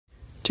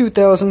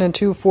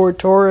2002 Ford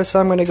Taurus.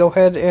 I'm going to go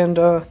ahead and,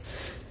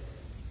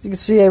 you can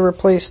see I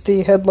replaced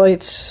the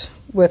headlights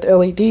with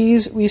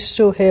LEDs. We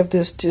still have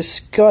this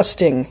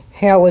disgusting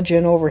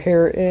halogen over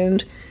here,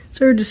 and it's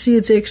hard to see,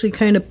 it's actually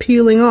kind of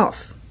peeling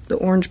off the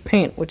orange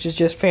paint, which is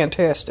just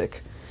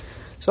fantastic.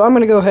 So I'm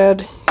going to go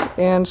ahead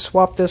and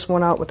swap this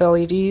one out with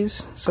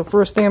LEDs. So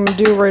first thing I'm going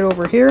to do right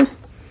over here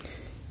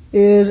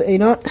is a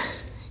nut.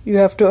 You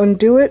have to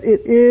undo it.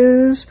 It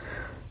is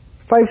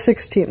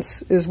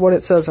 5/16 is what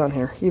it says on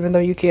here, even though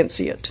you can't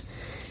see it.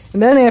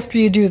 And then after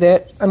you do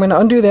that, I'm going to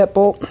undo that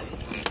bolt.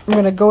 I'm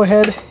going to go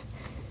ahead,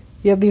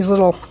 you have these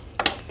little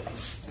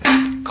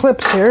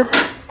clips here.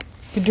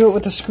 You can do it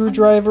with a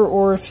screwdriver,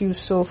 or if you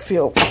still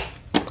feel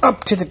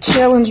up to the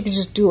challenge, you can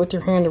just do it with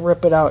your hand and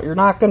rip it out. You're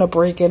not going to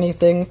break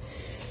anything.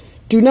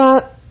 Do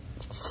not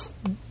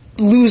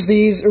lose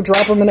these or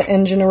drop them in the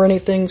engine or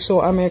anything,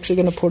 so I'm actually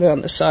going to put it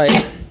on the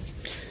side.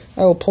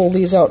 I will pull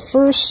these out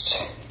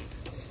first,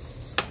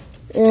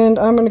 and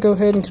I'm going to go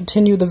ahead and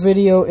continue the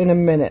video in a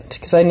minute,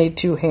 because I need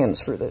two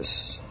hands for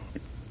this.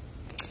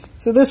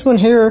 So this one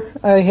here,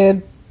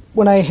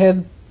 when I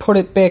had put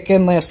it back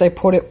in last, I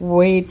put it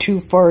way too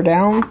far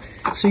down,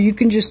 so you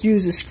can just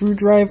use a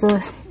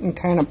screwdriver and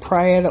kind of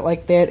pry at it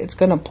like that. It's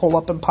going to pull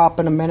up and pop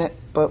in a minute,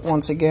 but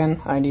once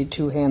again, I need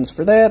two hands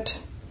for that.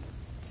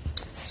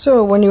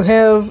 So when you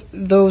have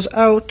those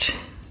out,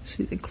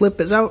 see the clip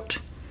is out,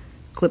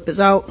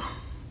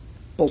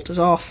 bolt is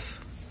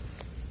off,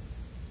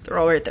 they're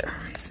all right there.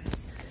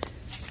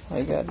 All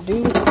you gotta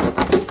do,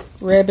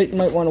 grab it. You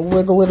might want to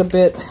wiggle it a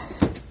bit,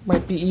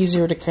 might be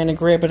easier to kind of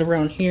grab it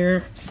around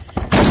here.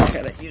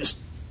 Gotta use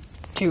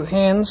two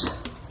hands,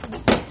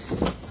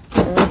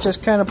 and it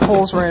just kind of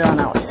pulls right on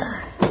out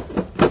here.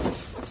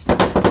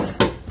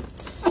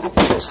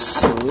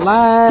 Just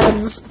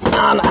slides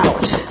on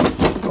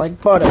out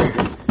like butter,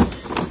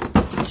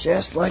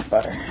 just like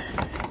butter.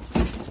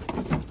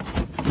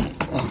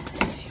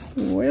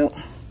 Well,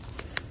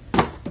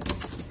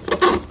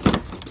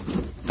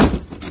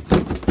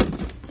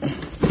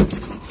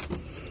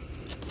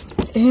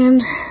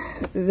 and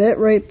that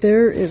right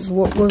there is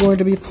what we're going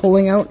to be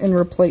pulling out and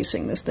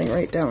replacing, this thing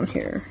right down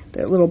here,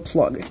 that little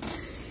plug.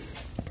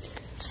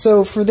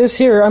 So for this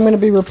here, I'm going to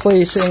be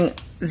replacing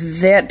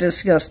that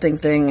disgusting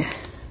thing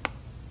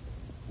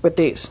with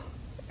these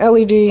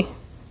LED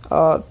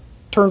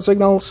turn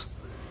signals.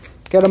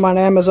 Get them on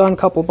Amazon,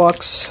 couple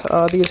bucks.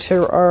 These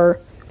here are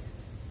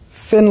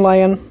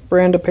Finlion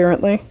brand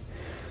apparently.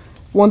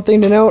 One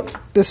thing to note,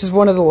 this is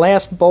one of the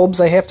last bulbs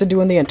I have to do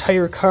in the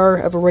entire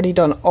car. I've already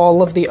done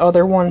all of the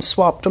other ones,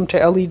 swapped them to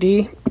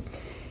LED,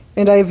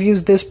 and I've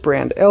used this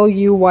brand,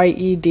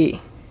 LUYED,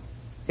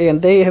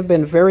 and they have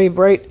been very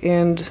bright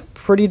and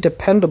pretty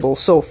dependable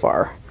so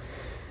far.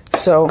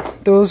 So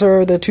those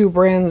are the two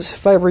brands,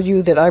 if I were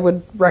you, that I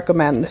would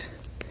recommend.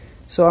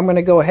 So I'm going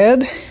to go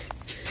ahead,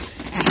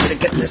 I'm going to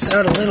get this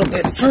out a little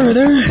bit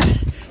further.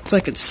 It's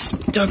like it's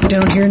stuck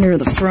down here near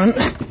the front.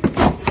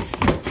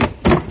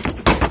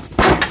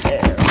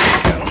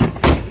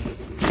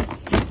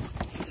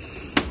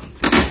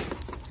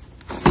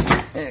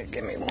 There we go.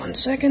 Give me 1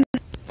 second.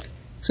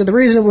 So the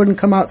reason it wouldn't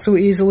come out so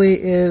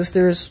easily is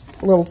there's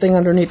a little thing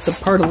underneath the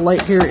part of the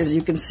light here. As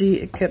you can see,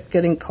 it kept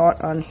getting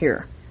caught on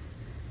here.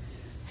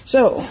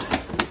 So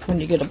when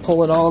you get to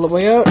pull it all the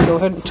way out, go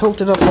ahead and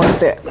tilt it up like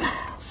that.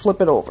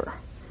 Flip it over.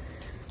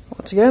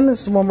 Once again, this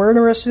is the one we're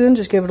interested in.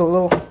 Just give it a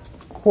little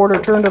quarter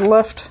turn to the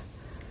left.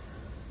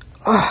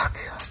 Oh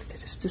god,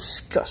 that is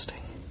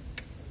disgusting.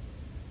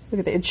 Look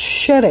at that, it's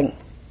shedding.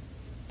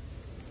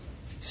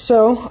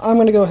 So I'm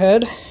going to go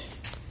ahead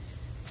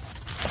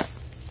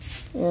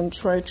and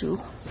try to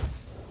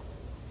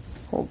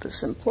hold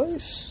this in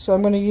place. So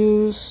I'm going to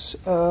use,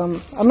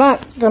 I'm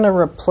not going to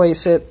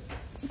replace it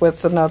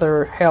with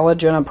another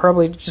halogen. I'm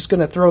probably just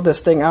going to throw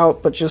this thing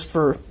out, but just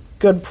for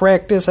good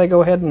practice, I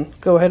go ahead and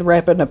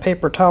wrap it in a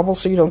paper towel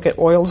so you don't get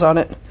oils on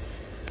it.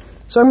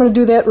 So I'm going to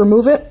do that,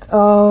 remove it,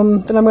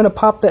 then I'm going to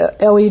pop the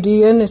LED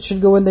in. It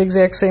should go in the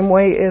exact same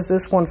way as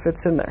this one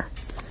fits in there.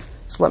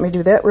 So let me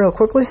do that real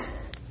quickly.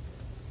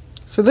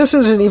 So this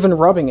isn't even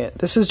rubbing it.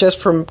 This is just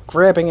from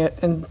grabbing it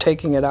and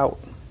taking it out.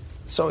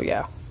 So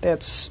yeah,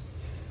 that's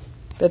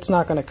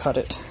not going to cut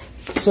it.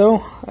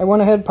 So I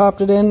went ahead, popped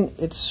it in.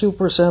 It's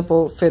super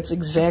simple, fits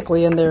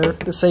exactly in there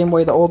the same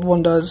way the old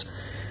one does.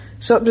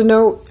 Something to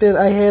note that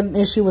I had an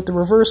issue with the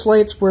reverse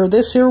lights where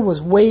this here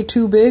was way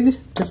too big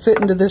to fit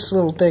into this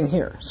little thing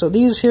here. So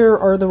these here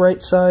are the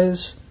right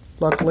size,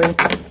 luckily.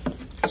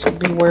 So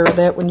beware of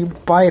that when you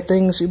buy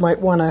things. You might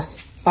want to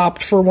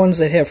opt for ones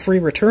that have free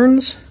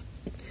returns.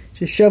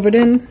 Just shove it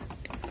in,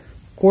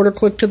 quarter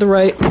click to the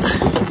right. Go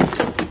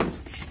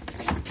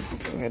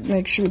ahead and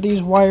make sure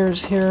these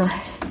wires here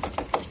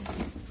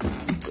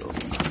go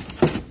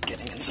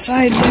getting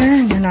inside there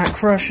and you're not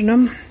crushing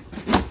them.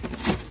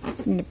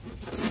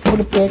 Put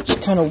it back,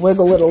 just kind of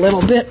wiggle it a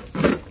little bit.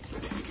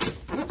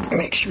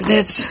 Make sure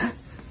that's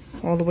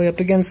all the way up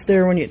against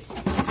there. When you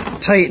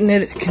tighten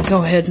it, it can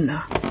go ahead and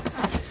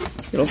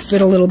it'll fit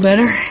a little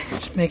better.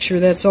 Just make sure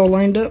that's all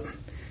lined up.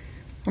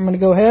 I'm going to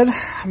go ahead,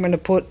 I'm going to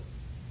put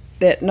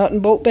that nut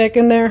and bolt back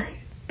in there,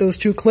 those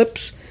two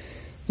clips,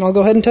 and I'll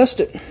go ahead and test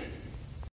it.